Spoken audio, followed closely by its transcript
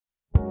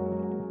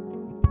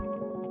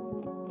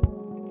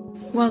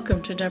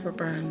Welcome to Deborah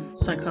Byrne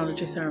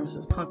Psychology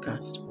Services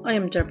podcast. I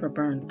am Deborah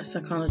Byrne, a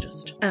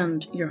psychologist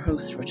and your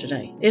host for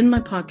today. In my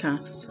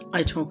podcasts,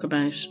 I talk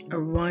about a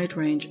wide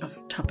range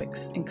of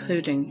topics,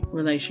 including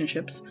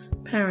relationships,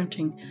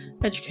 parenting,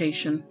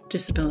 education,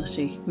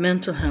 disability,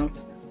 mental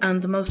health,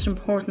 and the most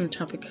important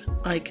topic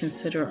I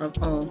consider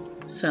of all,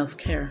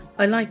 self-care.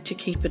 I like to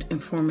keep it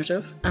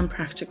informative and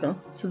practical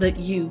so that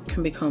you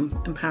can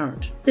become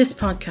empowered. This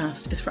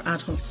podcast is for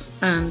adults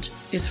and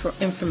is for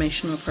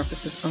informational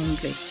purposes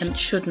only and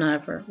should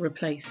never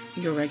replace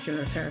your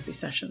regular therapy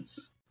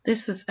sessions.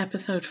 This is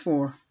episode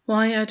 4,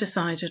 Why I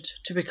Decided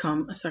to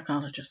Become a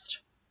Psychologist.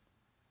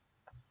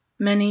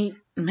 Many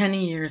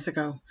years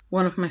ago,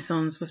 one of my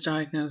sons was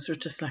diagnosed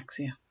with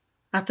dyslexia.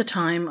 At the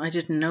time, I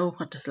didn't know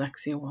what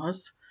dyslexia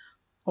was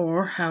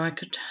or how I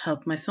could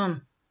help my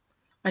son.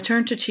 I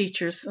turned to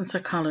teachers and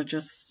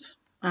psychologists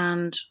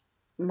and,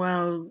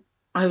 well,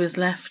 I was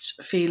left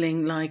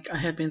feeling like I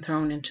had been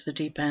thrown into the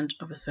deep end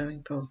of a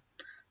swimming pool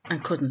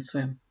and couldn't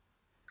swim.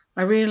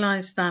 I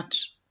realised that,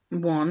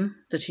 1,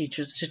 the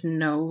teachers didn't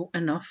know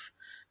enough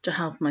to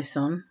help my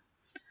son.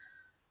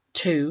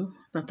 2,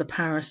 that the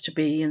powers to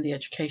be in the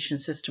education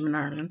system in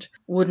Ireland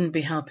wouldn't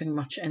be helping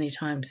much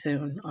anytime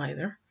soon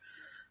either.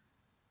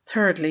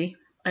 Thirdly,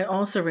 I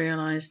also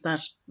realised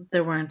that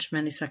there weren't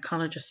many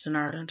psychologists in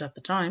Ireland at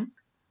the time,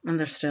 and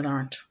there still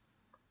aren't.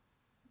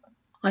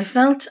 I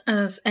felt,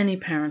 as any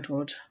parent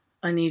would,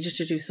 I needed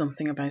to do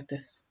something about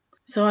this.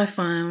 So I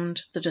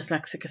found the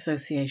Dyslexic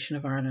Association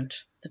of Ireland,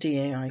 the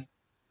DAI,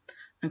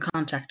 and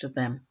contacted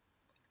them.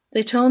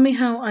 They told me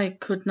how I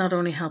could not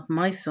only help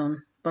my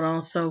son, but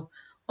also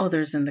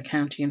others in the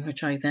county in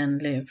which I then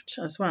lived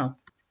as well.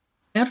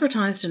 I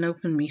advertised an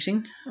open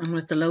meeting, and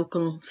with the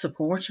local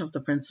support of the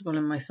principal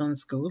in my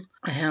son's school,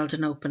 I held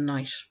an open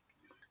night.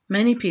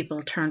 Many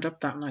people turned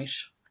up that night.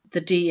 The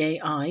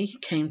DAI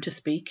came to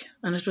speak,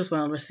 and it was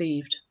well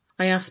received.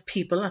 I asked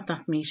people at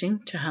that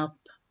meeting to help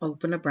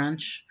open a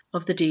branch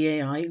of the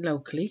DAI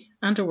locally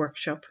and a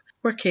workshop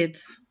where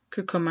kids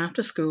could come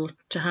after school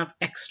to have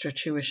extra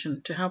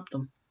tuition to help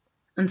them.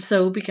 And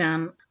so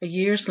began a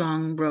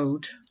years-long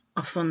road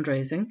of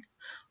fundraising,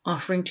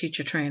 offering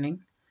teacher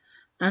training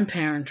and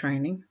parent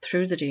training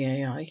through the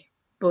DAI,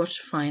 but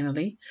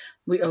finally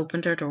we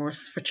opened our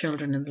doors for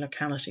children in the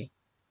locality.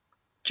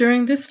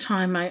 During this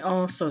time, I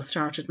also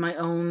started my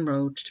own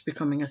road to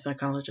becoming a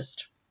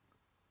psychologist.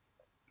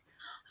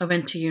 I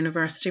went to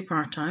university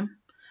part-time,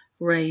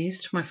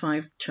 raised my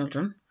 5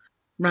 children,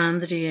 ran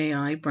the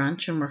DAI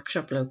branch and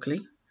workshop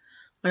locally.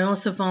 I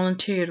also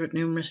volunteered with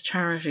numerous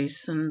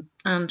charities and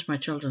my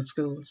children's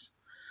schools.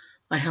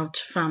 I helped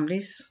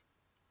families,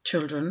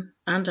 children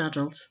and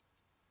adults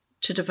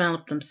to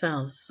develop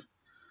themselves.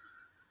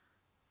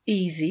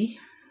 Easy?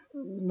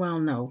 Well,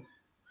 no.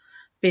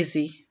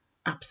 Busy?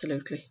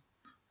 Absolutely.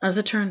 As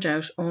it turned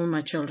out, all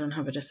my children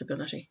have a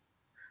disability.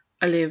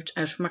 I lived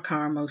out of my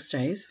car most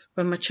days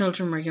when my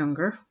children were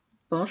younger,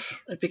 but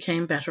it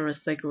became better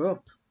as they grew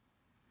up.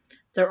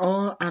 They're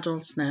all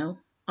adults now,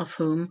 of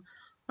whom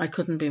I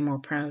couldn't be more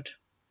proud.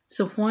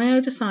 So why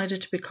I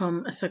decided to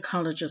become a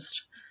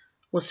psychologist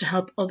was to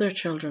help other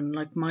children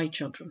like my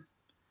children.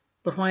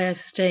 But why I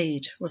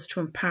stayed was to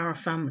empower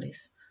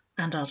families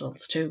and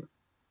adults too.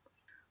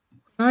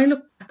 When I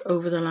look back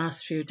over the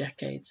last few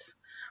decades,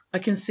 I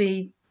can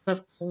see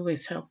I've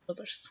always helped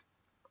others.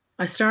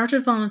 I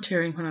started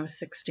volunteering when I was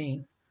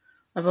 16.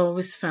 I've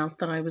always felt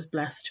that I was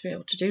blessed to be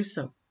able to do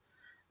so,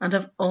 and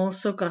I've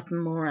also gotten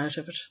more out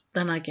of it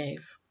than I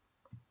gave.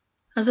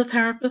 As a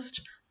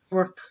therapist, I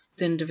work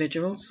with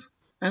individuals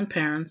and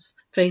parents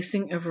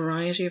facing a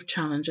variety of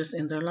challenges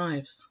in their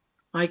lives.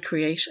 I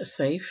create a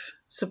safe,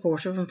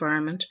 supportive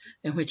environment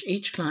in which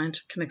each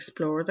client can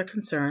explore their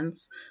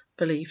concerns,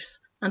 beliefs,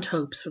 and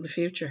hopes for the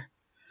future.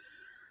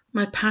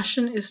 My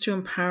passion is to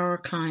empower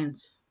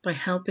clients by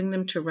helping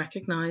them to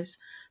recognize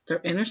their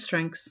inner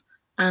strengths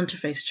and to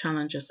face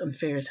challenges and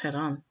fears head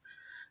on,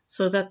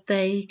 so that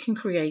they can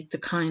create the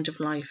kind of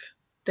life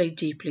they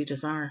deeply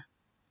desire.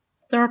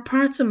 There are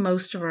parts in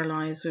most of our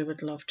lives we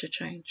would love to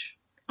change.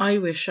 I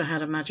wish I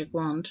had a magic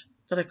wand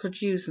that I could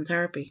use in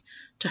therapy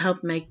to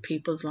help make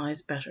people's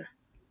lives better,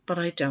 but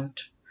I don't,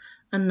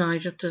 and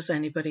neither does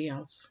anybody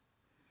else.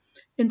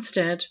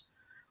 Instead,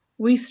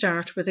 we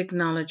start with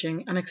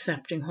acknowledging and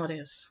accepting what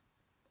is.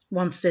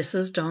 Once this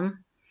is done,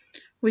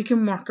 we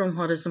can work on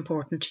what is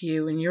important to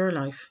you in your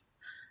life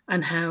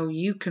and how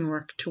you can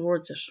work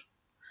towards it.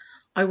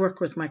 I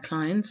work with my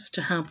clients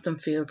to help them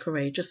feel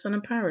courageous and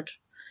empowered,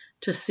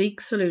 to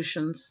seek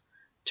solutions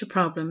to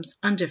problems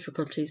and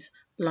difficulties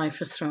life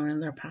has thrown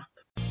in their path.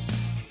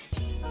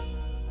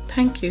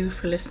 Thank you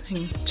for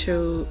listening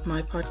to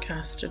my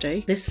podcast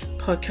today. This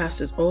podcast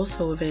is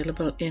also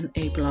available in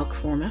a blog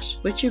format,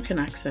 which you can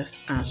access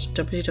at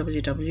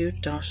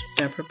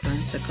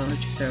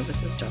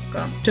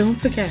www.deborahbyrnepsychologyservices.com. Don't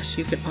forget,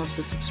 you can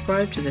also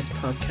subscribe to this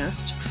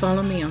podcast,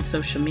 follow me on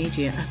social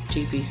media at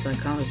DB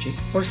Psychology,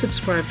 or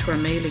subscribe to our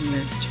mailing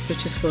list,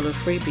 which is full of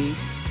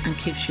freebies and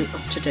keeps you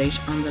up to date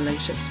on the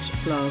latest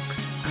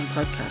blogs and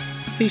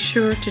podcasts. Be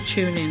sure to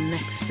tune in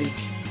next week